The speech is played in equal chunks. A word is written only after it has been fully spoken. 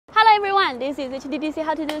everyone, this is HDDC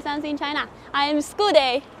How to Do Something in China. I am school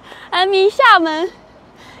day. I'm in Xiamen.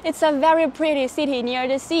 It's a very pretty city near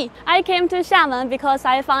the sea. I came to Xiamen because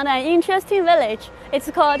I found an interesting village. It's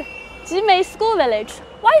called Jimei School Village.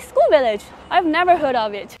 Why school village? I've never heard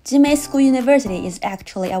of it. Jimei School University is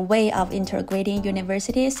actually a way of integrating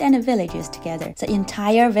universities and villages together. The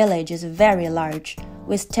entire village is very large,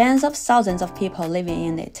 with tens of thousands of people living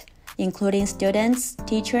in it, including students,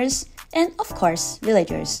 teachers, and of course,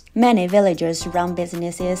 villagers. Many villagers run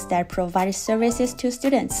businesses that provide services to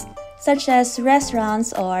students, such as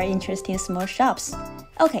restaurants or interesting small shops.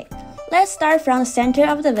 Okay, let's start from the center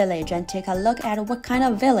of the village and take a look at what kind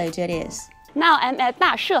of village it is. Now I'm at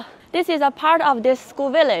Dashe. This is a part of this school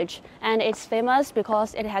village, and it's famous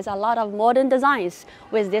because it has a lot of modern designs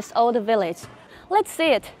with this old village. Let's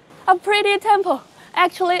see it. A pretty temple.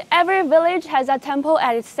 Actually, every village has a temple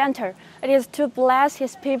at its center. It is to bless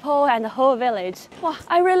his people and the whole village. Wow,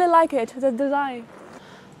 I really like it, the design.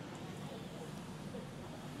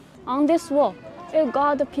 On this wall, it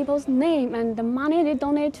got the people's name and the money they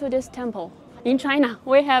donate to this temple. In China,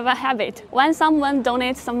 we have a habit. When someone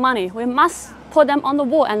donates some money, we must put them on the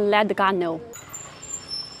wall and let the God know.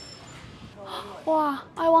 Wow,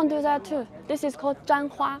 I want to do that too. This is called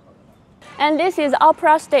Zhanhua. And this is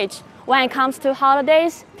opera stage. When it comes to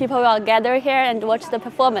holidays, people will gather here and watch the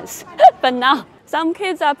performance. But now, some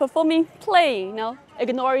kids are performing playing,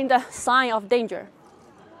 ignoring the sign of danger.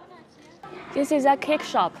 This is a cake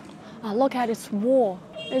shop. Look at its wall.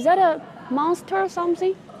 Is that a monster or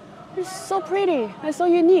something? It's so pretty. It's so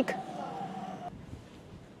unique.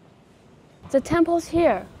 The temples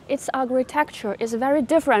here, its architecture is very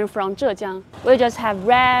different from Zhejiang. We just have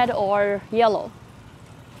red or yellow.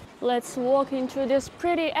 Let's walk into this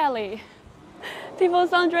pretty alley. People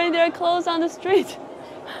sundrying their clothes on the street.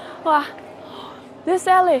 Wow, this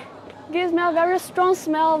alley gives me a very strong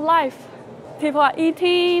smell of life. People are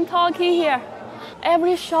eating, talking here.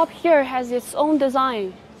 Every shop here has its own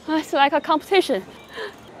design. It's like a competition.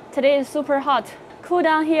 Today is super hot. Cool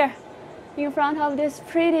down here in front of this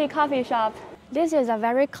pretty coffee shop. This is a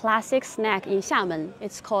very classic snack in Xiamen.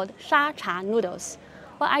 It's called sha cha noodles.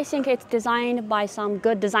 Well, I think it's designed by some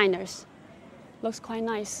good designers. Looks quite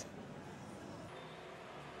nice.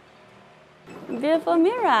 Beautiful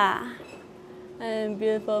mirror and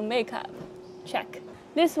beautiful makeup. Check.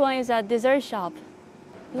 This one is a dessert shop.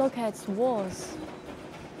 Look at its walls.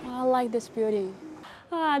 I like this building.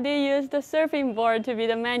 They use the surfing board to be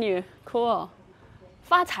the menu. Cool.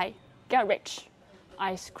 发财, get rich.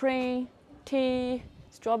 Ice cream, tea,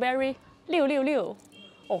 strawberry, 666.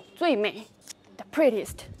 Oh, 最美, the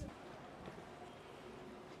prettiest.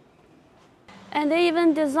 And they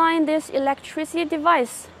even designed this electricity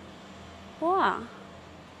device. Wow.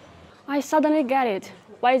 I suddenly get it.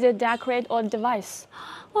 Why they decorate all device?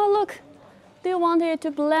 Oh, look. They wanted it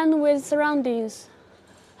to blend with surroundings.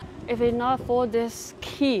 If it's not for this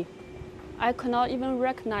key, I could not even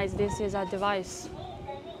recognize this is a device.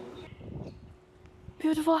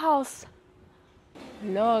 Beautiful house.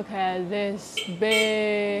 Look at this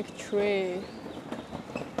big tree.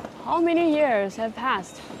 How many years have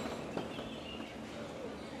passed?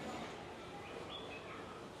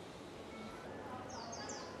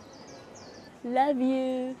 Love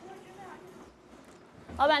you.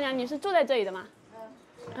 老板娘，你是住在这里的吗？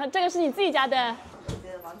这个是你自己家的。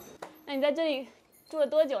那你在这里住了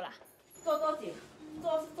多久了？住多久？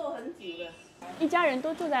住很久了。一家人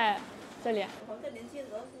都住在这里。我们年轻的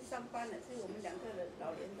时候是上班的，所以我们两个人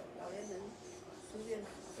老年人顺便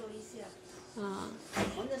住一下。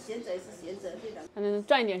我们的闲着也是闲着，对的。反正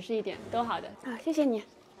赚一点是一点，都好的。谢谢你。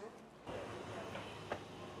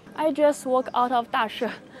I just walk out of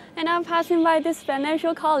Dashe, and I'm passing by this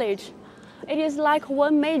financial college. It is like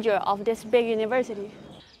one major of this big university,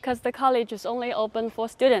 because the college is only open for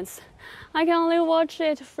students. I can only watch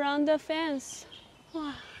it from the fence.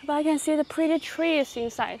 But I can see the pretty trees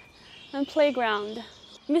inside and playground.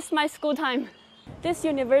 Miss my school time. This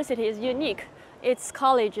university is unique. Its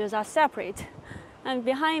colleges are separate. And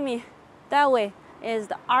behind me, that way, is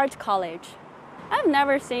the art college. I've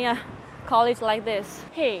never seen a college like this.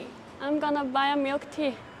 Hey, I'm gonna buy a milk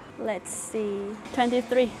tea. Let's see,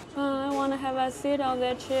 23. I want to have a seat on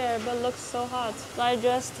that chair, but looks so hot. So I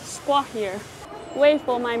just squat here, wait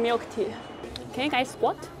for my milk tea. Can you guys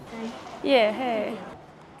squat? Yeah, hey.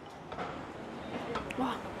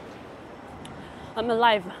 Wow. I'm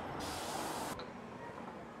alive.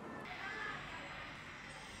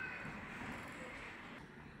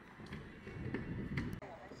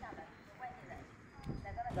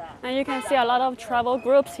 And you can see a lot of travel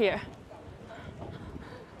groups here.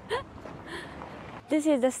 This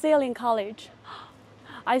is the sailing college.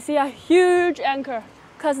 I see a huge anchor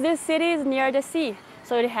because this city is near the sea,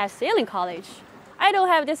 so it has sailing college. I don't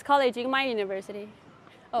have this college in my university.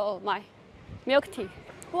 Oh my, milk tea.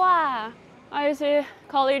 Wow, I see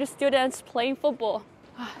college students playing football.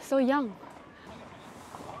 So young.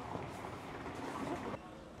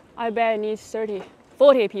 I bet it needs 30,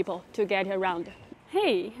 40 people to get around.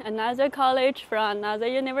 Hey, another college from another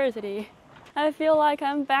university. I feel like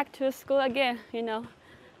I'm back to school again,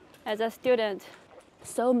 as a student.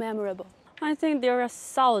 So memorable. I think there are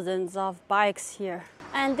thousands of bikes here.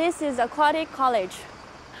 And this is aquatic college.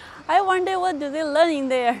 I wonder what do they learn in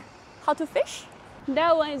there? How to fish?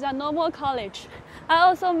 That one is a normal college. I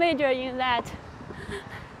also major in that.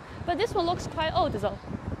 But this one looks quite old though.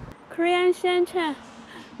 Korean Shan-chan,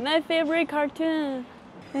 my favorite cartoon.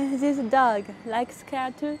 This dog likes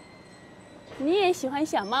cartoon. 你也喜欢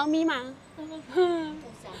小猫咪吗？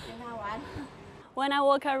 When I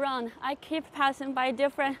walk around, I keep passing by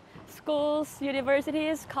different schools,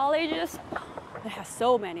 universities, colleges. They have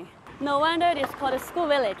so many. No wonder it's called a school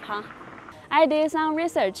village, huh? I did some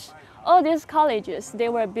research. All these colleges, they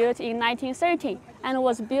were built in 1913 and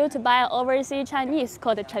was built by an overseas Chinese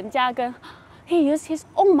called Chen Jiagen. He used his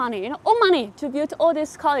own money, to build all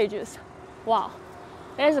these colleges. Wow,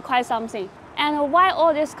 that is quite something. And why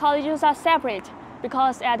all these colleges are separate?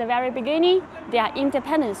 Because at the very beginning, they are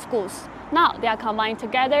independent schools. Now they are combined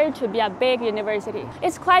together to be a big university.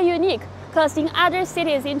 It's quite unique because in other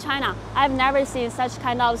cities in China, I've never seen such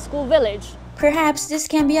kind of school village. Perhaps this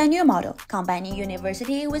can be a new model. Combining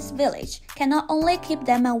university with village can not only keep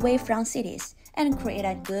them away from cities and create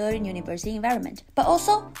a good university environment, but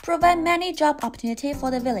also provide many job opportunities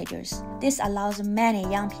for the villagers. This allows many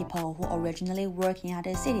young people who originally work in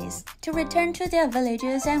other cities to return to their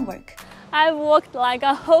villages and work. I've walked like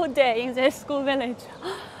a whole day in this school village.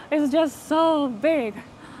 It's just so big.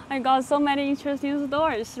 I got so many interesting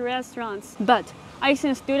stores, restaurants. But I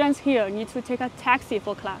think students here need to take a taxi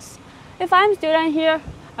for class. If I'm a student here,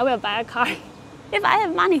 I will buy a car. If I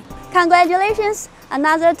have money. Congratulations,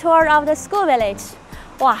 another tour of the school village.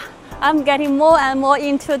 Wow, I'm getting more and more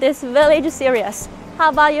into this village series. How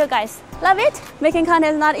about you guys? Love it? Making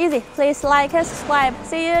content is not easy. Please like and subscribe.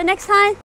 See you next time.